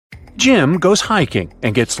Jim goes hiking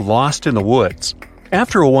and gets lost in the woods.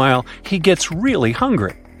 After a while, he gets really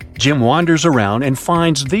hungry. Jim wanders around and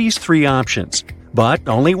finds these 3 options, but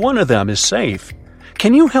only one of them is safe.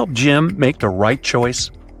 Can you help Jim make the right choice?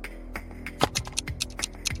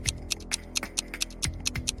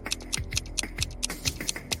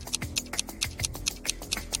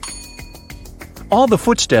 All the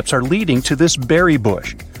footsteps are leading to this berry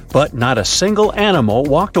bush, but not a single animal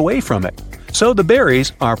walked away from it, so the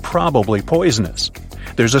berries are probably poisonous.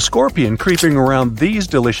 There's a scorpion creeping around these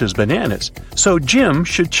delicious bananas, so Jim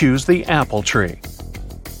should choose the apple tree.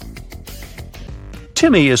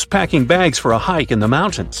 Timmy is packing bags for a hike in the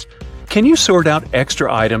mountains. Can you sort out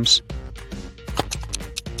extra items?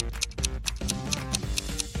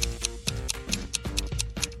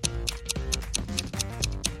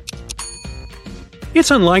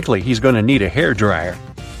 It's unlikely he's going to need a hairdryer.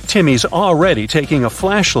 Timmy's already taking a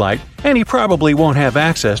flashlight, and he probably won't have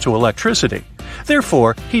access to electricity.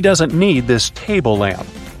 Therefore, he doesn't need this table lamp.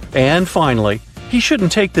 And finally, he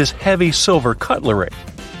shouldn't take this heavy silver cutlery.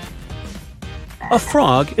 A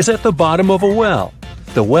frog is at the bottom of a well.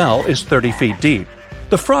 The well is 30 feet deep.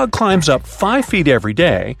 The frog climbs up 5 feet every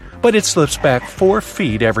day, but it slips back 4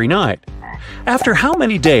 feet every night. After how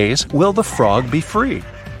many days will the frog be free?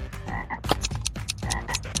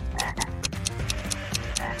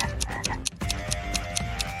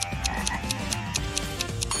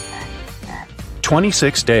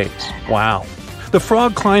 "26 days. Wow. The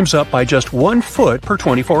frog climbs up by just 1 foot per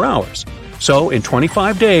 24 hours. So in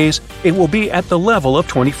 25 days, it will be at the level of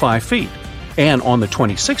 25 feet. And on the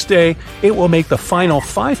 26th day, it will make the final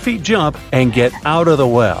 5 feet jump and get out of the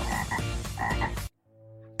well."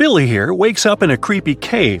 Billy here wakes up in a creepy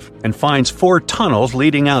cave and finds 4 tunnels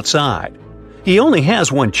leading outside. He only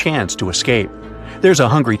has one chance to escape. There's a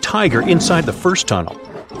hungry tiger inside the first tunnel.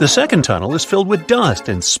 The second tunnel is filled with dust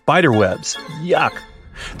and spider webs. Yuck!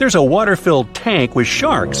 There's a water-filled tank with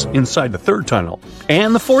sharks inside the third tunnel.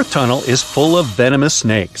 And the fourth tunnel is full of venomous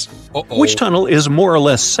snakes. Which tunnel is more or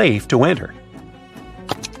less safe to enter?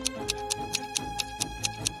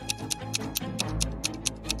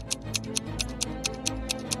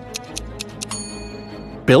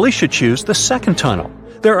 Billy should choose the second tunnel.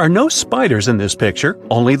 There are no spiders in this picture,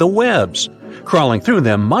 only the webs. Crawling through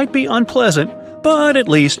them might be unpleasant, but at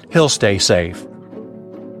least he'll stay safe.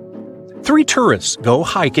 3 tourists go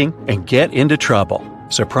hiking and get into trouble.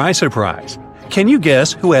 Surprise, surprise. Can you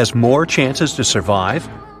guess who has more chances to survive?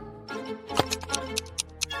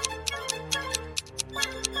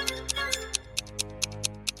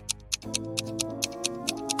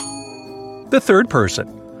 The third person.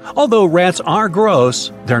 Although rats are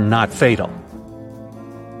gross, they're not fatal.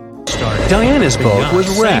 Diana's boat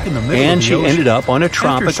was wrecked, and she ended up on a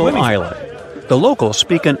tropical island. The locals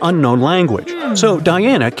speak an unknown language, so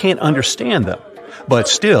Diana can't understand them. But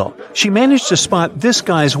still, she managed to spot this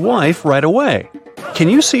guy's wife right away. Can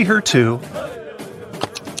you see her too?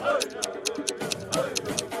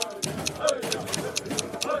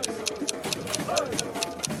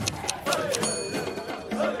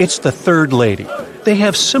 It's the third lady. They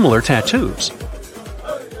have similar tattoos.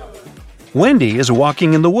 Wendy is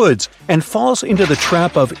walking in the woods and falls into the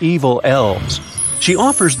trap of evil elves. She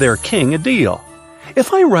offers their king a deal.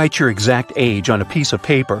 "If I write your exact age on a piece of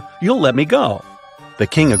paper, you'll let me go." The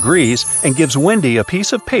king agrees and gives Wendy a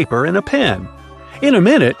piece of paper and a pen. In a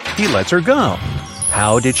minute, he lets her go.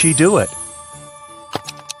 How did she do it?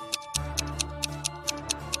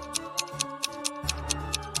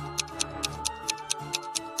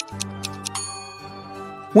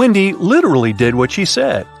 Wendy literally did what she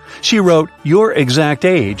said. She wrote your exact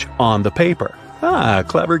age on the paper. Ah,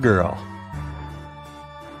 clever girl.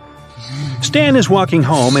 Stan is walking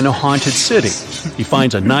home in a haunted city. He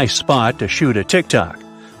finds a nice spot to shoot a tic-tac.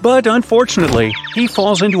 But unfortunately, he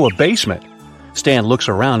falls into a basement. Stan looks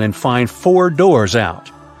around and finds 4 doors out.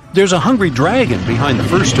 There's a hungry dragon behind the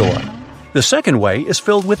first door. The second way is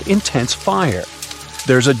filled with intense fire.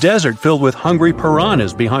 There's a desert filled with hungry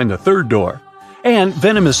piranhas behind the third door. And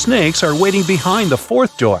venomous snakes are waiting behind the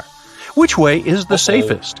fourth door. Which way is the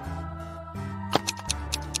safest?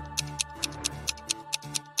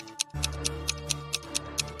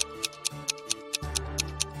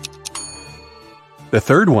 The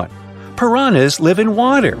third one. Piranhas live in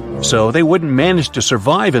water, so they wouldn't manage to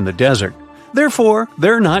survive in the desert. Therefore,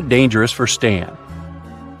 they're not dangerous for Stan.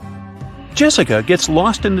 Jessica gets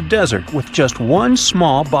lost in the desert with just one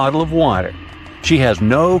small bottle of water. She has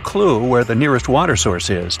no clue where the nearest water source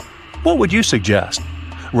is. What would you suggest?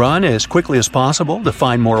 Run as quickly as possible to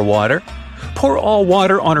find more water? Pour all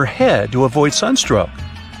water on her head to avoid sunstroke?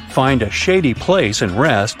 Find a shady place and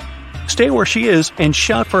rest? stay where she is and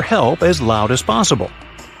shout for help as loud as possible.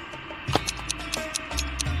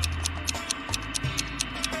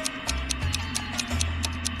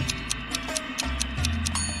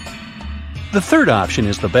 The third option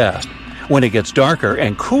is the best. When it gets darker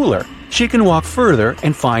and cooler, she can walk further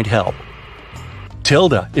and find help.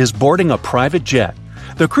 Tilda is boarding a private jet.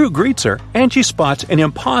 The crew greets her, and she spots an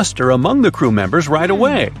imposter among the crew members right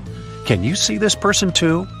away. Can you see this person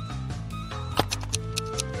too?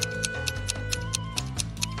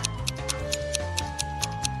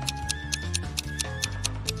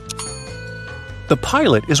 The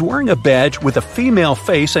pilot is wearing a badge with a female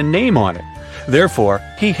face and name on it. Therefore,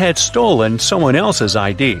 he had stolen someone else's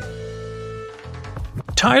ID.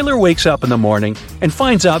 Tyler wakes up in the morning and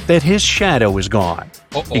finds out that his shadow is gone.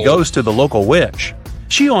 He goes to the local witch.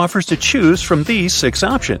 She offers to choose from these 6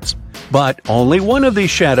 options, but only one of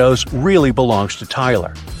these shadows really belongs to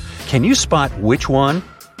Tyler. Can you spot which one?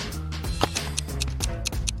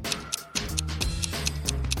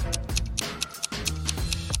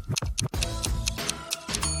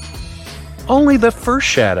 Only the first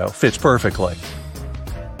shadow fits perfectly.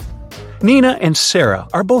 Nina and Sarah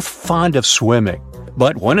are both fond of swimming,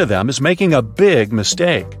 but one of them is making a big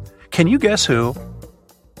mistake. Can you guess who?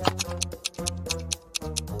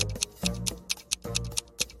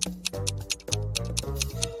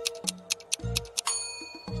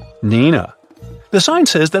 Nina. The sign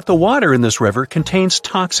says that the water in this river contains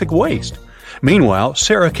toxic waste. Meanwhile,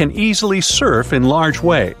 Sarah can easily surf in large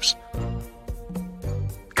waves.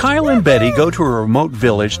 Kyle and Betty go to a remote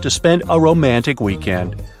village to spend a romantic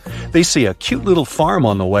weekend. They see a cute little farm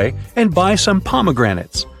on the way and buy some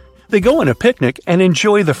pomegranates. They go on a picnic and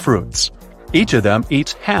enjoy the fruits. Each of them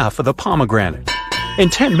eats half of the pomegranate. In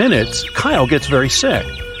 10 minutes, Kyle gets very sick.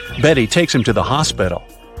 Betty takes him to the hospital.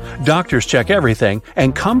 Doctors check everything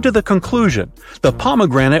and come to the conclusion the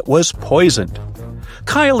pomegranate was poisoned.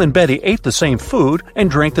 Kyle and Betty ate the same food and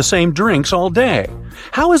drank the same drinks all day.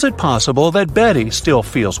 How is it possible that Betty still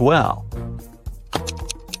feels well?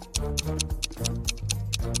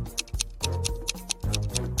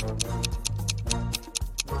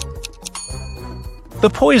 The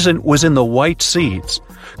poison was in the white seeds.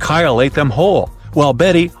 Kyle ate them whole, while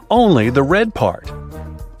Betty only the red part.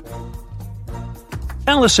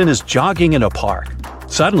 Allison is jogging in a park.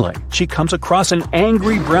 Suddenly, she comes across an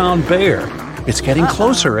angry brown bear. It's getting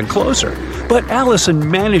closer and closer, but Allison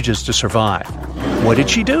manages to survive. What did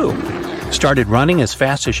she do? Started running as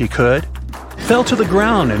fast as she could? Fell to the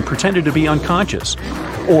ground and pretended to be unconscious?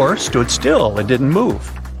 Or stood still and didn't move?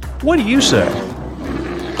 What do you say?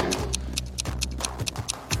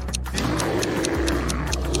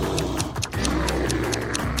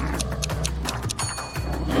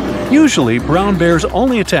 Usually, brown bears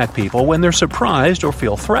only attack people when they're surprised or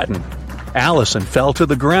feel threatened. Allison fell to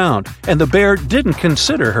the ground, and the bear didn't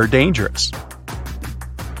consider her dangerous.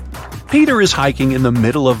 Peter is hiking in the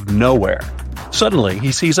middle of nowhere. Suddenly,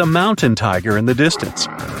 he sees a mountain tiger in the distance.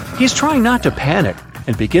 He's trying not to panic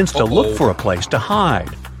and begins to look for a place to hide.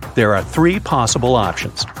 There are 3 possible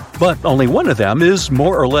options, but only one of them is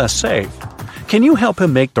more or less safe. Can you help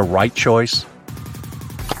him make the right choice?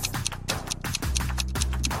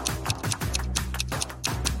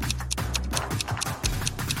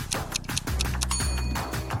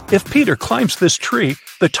 If Peter climbs this tree,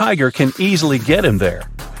 the tiger can easily get him there.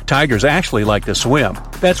 Tigers actually like to swim.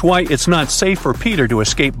 That's why it's not safe for Peter to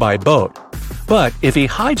escape by boat. But if he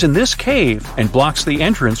hides in this cave and blocks the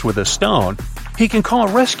entrance with a stone, he can call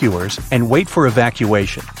rescuers and wait for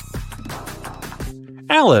evacuation.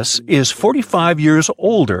 Alice is 45 years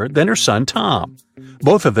older than her son Tom.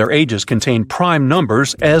 Both of their ages contain prime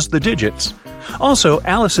numbers as the digits. Also,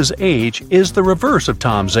 Alice's age is the reverse of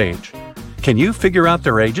Tom's age. Can you figure out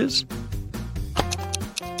their ages?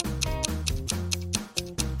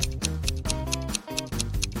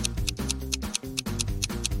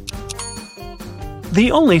 The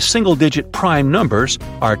only single-digit prime numbers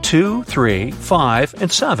are 2, 3, 5,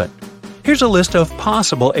 and 7. Here's a list of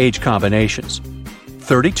possible age combinations: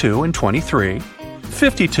 32 and 23,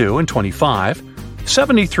 52 and 25,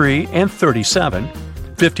 73 and 37,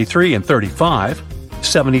 53 and 35,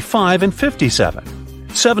 75 and 57.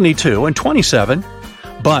 72 and 27,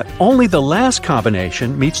 but only the last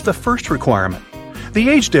combination meets the first requirement. The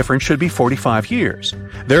age difference should be 45 years.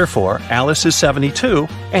 Therefore, Alice is 72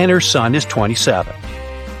 and her son is 27.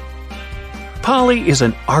 Polly is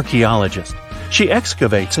an archaeologist. She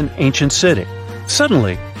excavates an ancient city.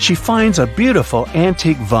 Suddenly, she finds a beautiful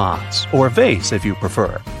antique vase, or vase if you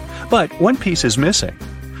prefer. But one piece is missing.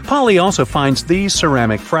 Polly also finds these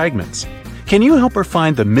ceramic fragments. Can you help her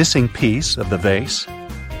find the missing piece of the vase?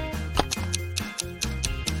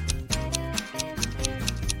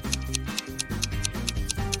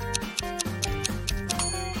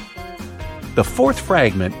 The fourth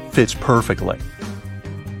fragment fits perfectly.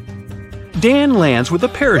 Dan lands with a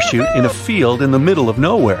parachute in a field in the middle of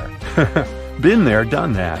nowhere. Been there,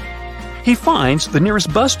 done that. He finds the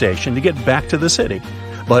nearest bus station to get back to the city,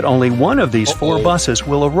 but only one of these 4 buses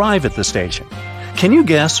will arrive at the station. Can you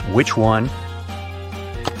guess which one?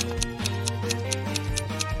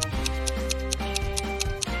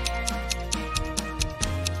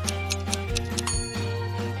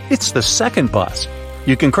 It's the second bus.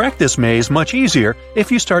 You can crack this maze much easier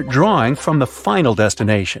if you start drawing from the final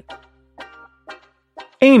destination.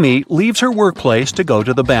 Amy leaves her workplace to go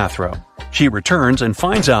to the bathroom. She returns and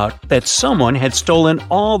finds out that someone had stolen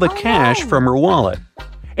all the cash from her wallet.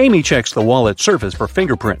 Amy checks the wallet's surface for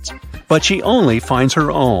fingerprints, but she only finds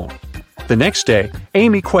her own. The next day,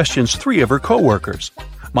 Amy questions 3 of her coworkers.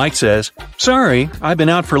 Mike says, "Sorry, I've been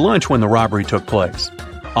out for lunch when the robbery took place."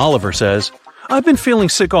 Oliver says, "I've been feeling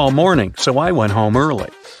sick all morning, so I went home early."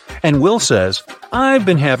 And Will says, "I've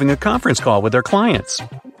been having a conference call with our clients."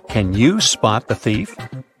 Can you spot the thief?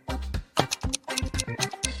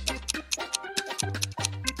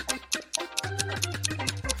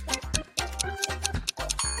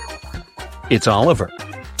 It's Oliver.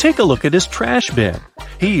 Take a look at his trash bin.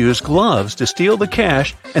 He used gloves to steal the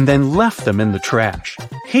cash and then left them in the trash.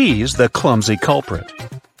 He's the clumsy culprit.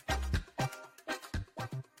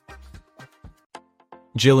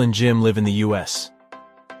 Jill and Jim live in the U.S.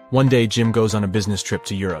 One day, Jim goes on a business trip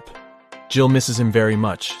to Europe. Jill misses him very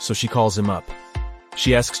much, so she calls him up.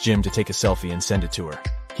 She asks Jim to take a selfie and send it to her.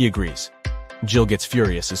 He agrees. Jill gets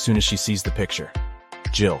furious as soon as she sees the picture.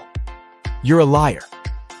 Jill: "You're a liar."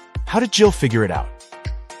 How did Jill figure it out?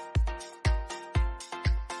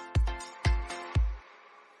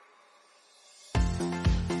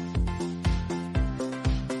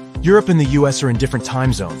 Europe and the US are in different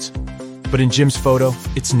time zones, but in Jim's photo,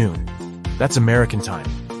 it's noon. That's American time.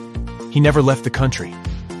 He never left the country.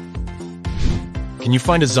 Can you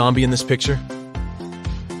find a zombie in this picture?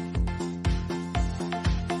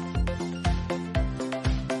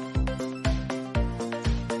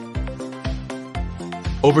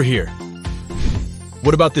 Over here.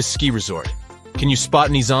 What about this ski resort? Can you spot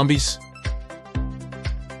any zombies?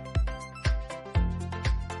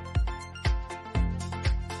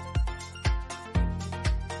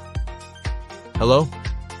 Hello?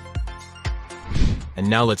 And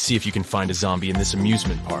now let's see if you can find a zombie in this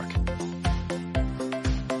amusement park.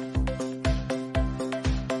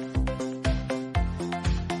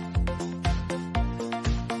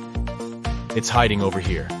 It's hiding over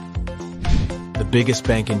here. The biggest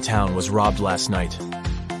bank in town was robbed last night.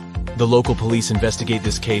 The local police investigate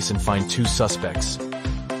this case and find 2 suspects.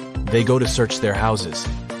 They go to search their houses.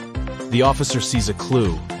 The officer sees a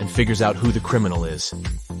clue and figures out who the criminal is.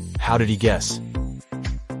 How did he guess?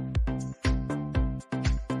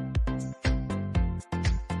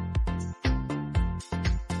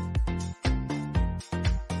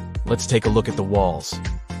 Let's take a look at the walls.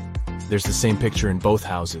 There's the same picture in both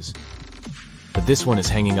houses, but this one is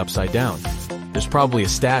hanging upside down. There's probably a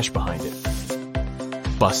stash behind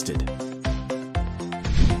it. Busted.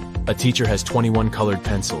 A teacher has 21 colored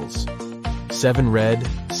pencils. 7 red,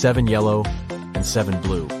 7 yellow, and 7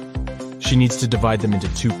 blue. She needs to divide them into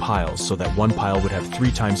 2 piles so that one pile would have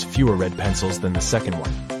 3 times fewer red pencils than the second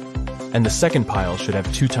one. And the second pile should have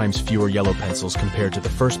 2 times fewer yellow pencils compared to the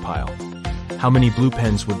first pile. How many blue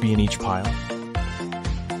pens would be in each pile?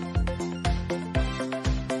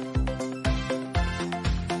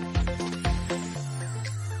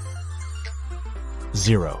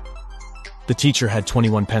 Zero. The teacher had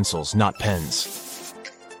 21 pencils, not pens.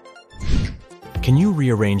 Can you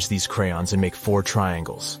rearrange these crayons and make 4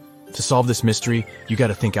 triangles? To solve this mystery, you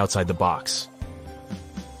gotta think outside the box.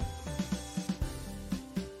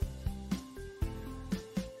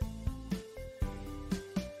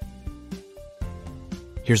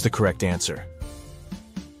 Here's the correct answer.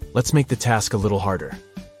 Let's make the task a little harder.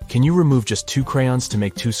 Can you remove just 2 crayons to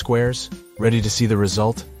make 2 squares? Ready to see the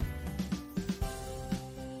result?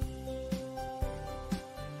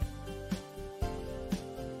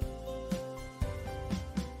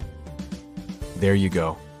 There you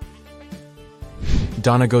go.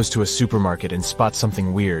 Donna goes to a supermarket and spots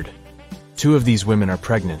something weird. 2 of these women are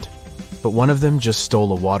pregnant, but one of them just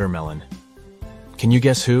stole a watermelon. Can you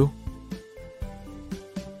guess who?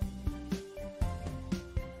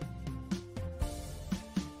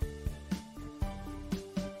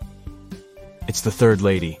 It's the third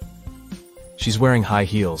lady. She's wearing high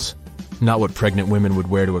heels, not what pregnant women would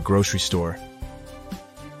wear to a grocery store.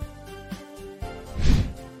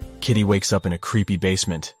 Kitty wakes up in a creepy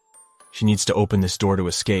basement. She needs to open this door to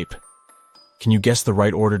escape. Can you guess the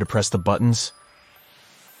right order to press the buttons?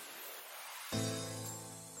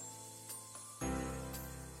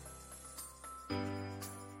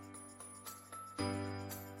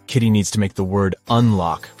 Kitty needs to make the word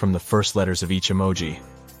unlock from the first letters of each emoji.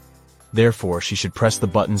 Therefore, she should press the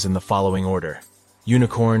buttons in the following order: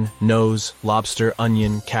 unicorn, nose, lobster,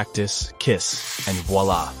 onion, cactus, kiss, and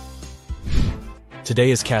voila.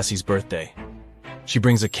 Today is Cassie's birthday. She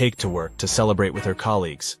brings a cake to work to celebrate with her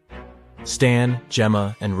colleagues, Stan,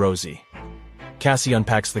 Gemma, and Rosie. Cassie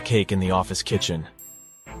unpacks the cake in the office kitchen.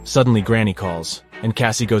 Suddenly, Granny calls, and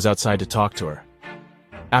Cassie goes outside to talk to her.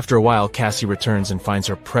 After a while, Cassie returns and finds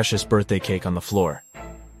her precious birthday cake on the floor.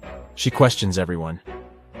 She questions everyone.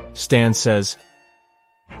 Stan says,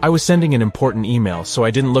 "I was sending an important email, so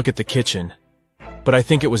I didn't look at the kitchen. But I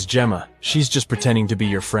think it was Gemma. She's just pretending to be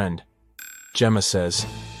your friend." Gemma says,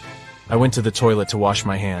 "I went to the toilet to wash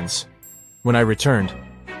my hands. When I returned,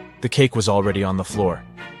 the cake was already on the floor."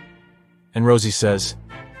 And Rosie says,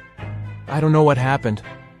 "I don't know what happened.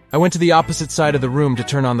 I went to the opposite side of the room to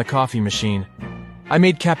turn on the coffee machine. I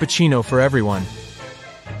made cappuccino for everyone."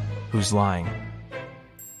 Who's lying?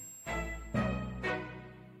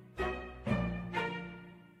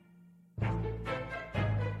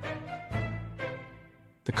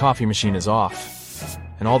 The coffee machine is off,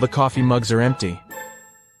 and all the coffee mugs are empty.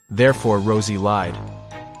 Therefore, Rosie lied.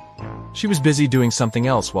 She was busy doing something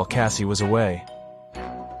else while Cassie was away.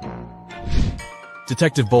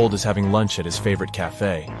 Detective Bold is having lunch at his favorite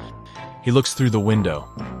cafe. He looks through the window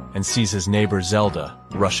and sees his neighbor Zelda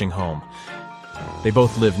rushing home. They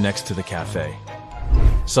both live next to the cafe.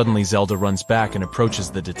 Suddenly, Zelda runs back and approaches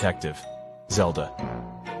the detective. Zelda: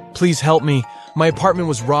 "Please help me. My apartment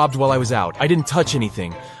was robbed while I was out. I didn't touch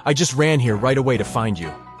anything. I just ran here right away to find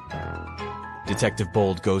you." Detective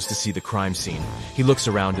Bold goes to see the crime scene. He looks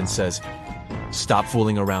around and says, "Stop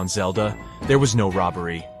fooling around, Zelda. There was no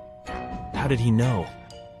robbery." How did he know?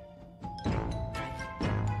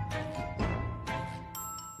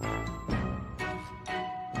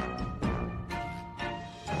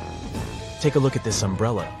 Take a look at this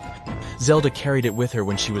umbrella. Zelda carried it with her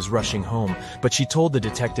when she was rushing home, but she told the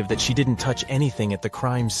detective that she didn't touch anything at the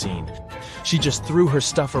crime scene. She just threw her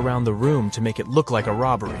stuff around the room to make it look like a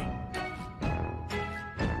robbery.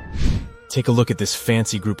 Take a look at this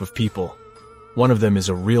fancy group of people. One of them is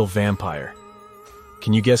a real vampire.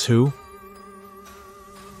 Can you guess who?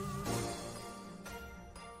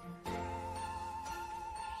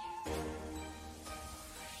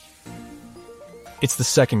 It's the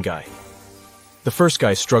second guy. The first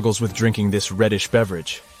guy struggles with drinking this reddish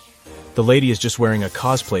beverage. The lady is just wearing a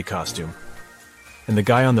cosplay costume. And the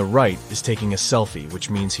guy on the right is taking a selfie, which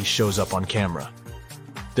means he shows up on camera.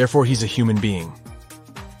 Therefore, he's a human being.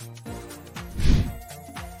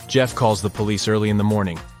 Jeff calls the police early in the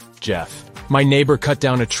morning. Jeff: "My neighbor cut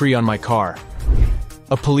down a tree on my car."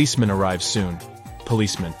 A policeman arrives soon.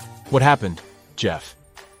 Policeman: "What happened?" Jeff: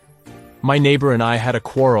 "My neighbor and I had a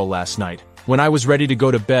quarrel last night. When I was ready to go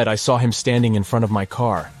to bed, I saw him standing in front of my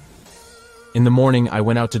car. In the morning, I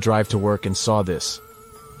went out to drive to work and saw this.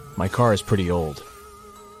 My car is pretty old,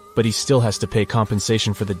 but he still has to pay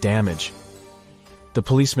compensation for the damage." The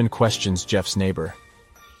policeman questions Jeff's neighbor.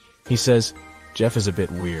 He says, "Jeff is a bit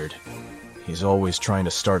weird. He's always trying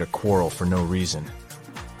to start a quarrel for no reason.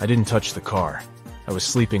 I didn't touch the car. I was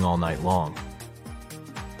sleeping all night long."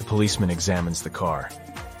 The policeman examines the car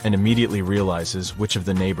and immediately realizes which of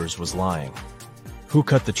the neighbors was lying. Who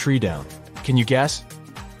cut the tree down? Can you guess?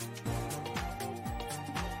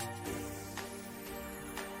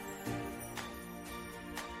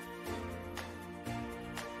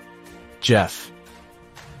 Jeff.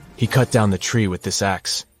 He cut down the tree with this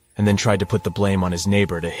axe, and then tried to put the blame on his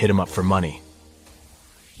neighbor to hit him up for money.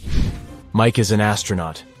 Mike is an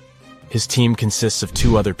astronaut. His team consists of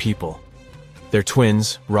 2 other people. They're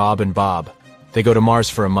twins, Rob and Bob. They go to Mars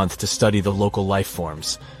for a month to study the local life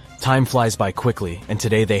forms. Time flies by quickly, and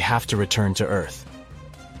today they have to return to Earth.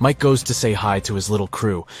 Mike goes to say hi to his little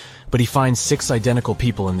crew, but he finds 6 identical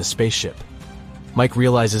people in the spaceship. Mike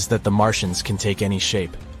realizes that the Martians can take any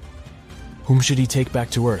shape. Whom should he take back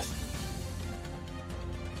to Earth?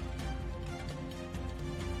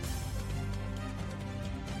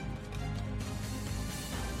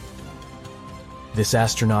 This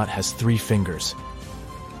astronaut has 3 fingers.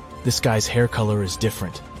 This guy's hair color is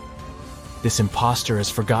different. This imposter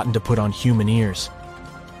has forgotten to put on human ears.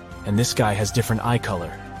 And this guy has different eye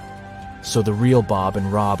color. So the real Bob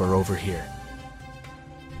and Rob are over here.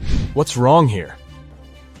 What's wrong here?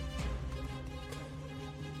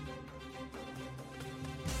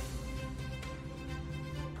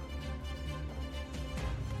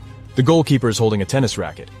 The goalkeeper is holding a tennis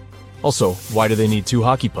racket. Also, why do they need 2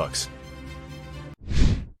 hockey pucks?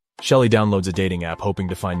 Shelley downloads a dating app hoping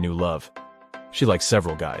to find new love. She likes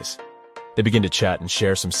several guys. They begin to chat and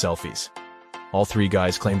share some selfies. All 3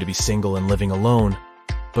 guys claim to be single and living alone,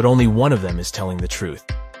 but only one of them is telling the truth.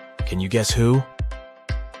 Can you guess who?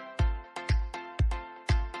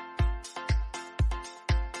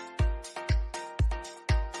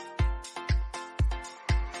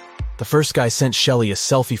 The first guy sent Shelley a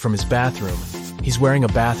selfie from his bathroom. He's wearing a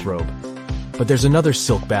bathrobe, but there's another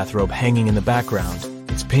silk bathrobe hanging in the background.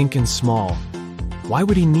 It's pink and small. Why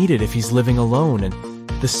would he need it if he's living alone? And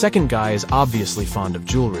the second guy is obviously fond of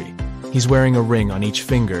jewelry. He's wearing a ring on each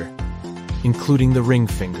finger, including the ring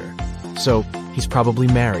finger. So he's probably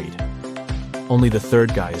married. Only the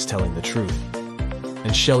third guy is telling the truth,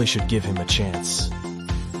 and Shelley should give him a chance.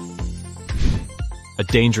 A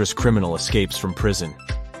dangerous criminal escapes from prison.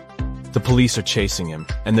 The police are chasing him,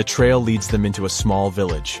 and the trail leads them into a small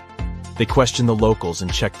village. They question the locals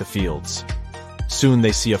and check the fields. Soon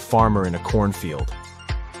they see a farmer in a cornfield.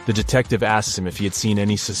 The detective asks him if he had seen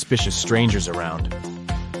any suspicious strangers around.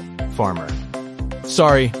 Farmer: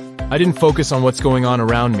 "Sorry, I didn't focus on what's going on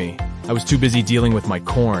around me. I was too busy dealing with my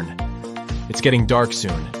corn. It's getting dark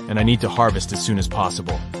soon, and I need to harvest as soon as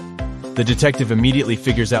possible." The detective immediately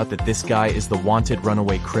figures out that this guy is the wanted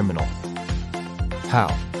runaway criminal.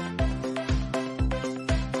 How?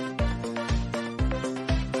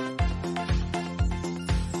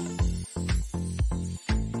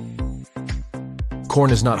 Corn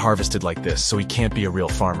is not harvested like this, so he can't be a real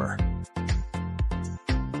farmer.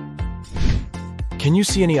 Can you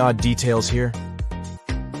see any odd details here?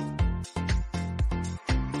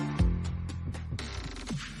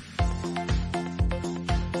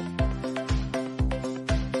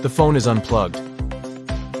 The phone is unplugged,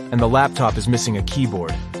 and the laptop is missing a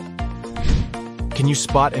keyboard. Can you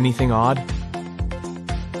spot anything odd?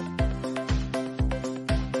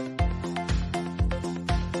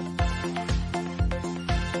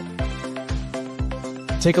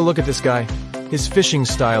 Take a look at this guy. His fishing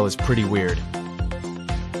style is pretty weird.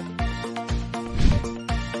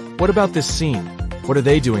 What about this scene? What are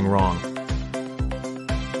they doing wrong?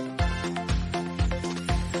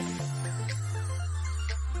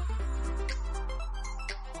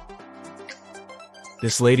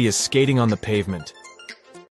 This lady is skating on the pavement.